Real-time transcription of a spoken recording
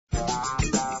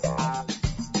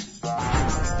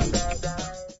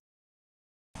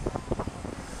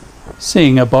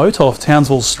Seeing a boat off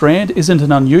Townsville Strand isn't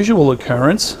an unusual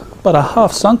occurrence, but a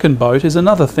half-sunken boat is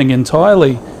another thing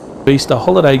entirely. Easter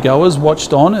holiday goers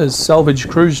watched on as Salvage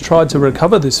crews tried to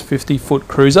recover this 50-foot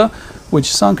cruiser,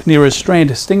 which sunk near a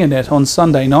Strand stinger net on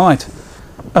Sunday night.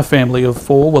 A family of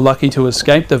 4 were lucky to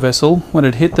escape the vessel when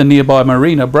it hit the nearby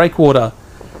marina breakwater.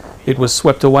 It was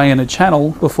swept away in a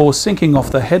channel before sinking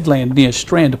off the headland near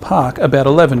Strand Park about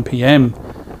 11 p.m.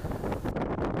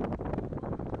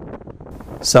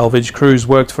 Salvage crews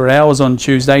worked for hours on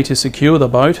Tuesday to secure the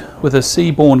boat, with a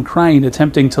seaborne crane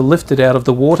attempting to lift it out of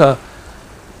the water.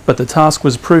 But the task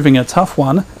was proving a tough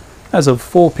one. As of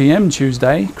 4 p.m.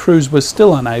 Tuesday, crews were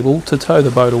still unable to tow the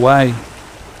boat away.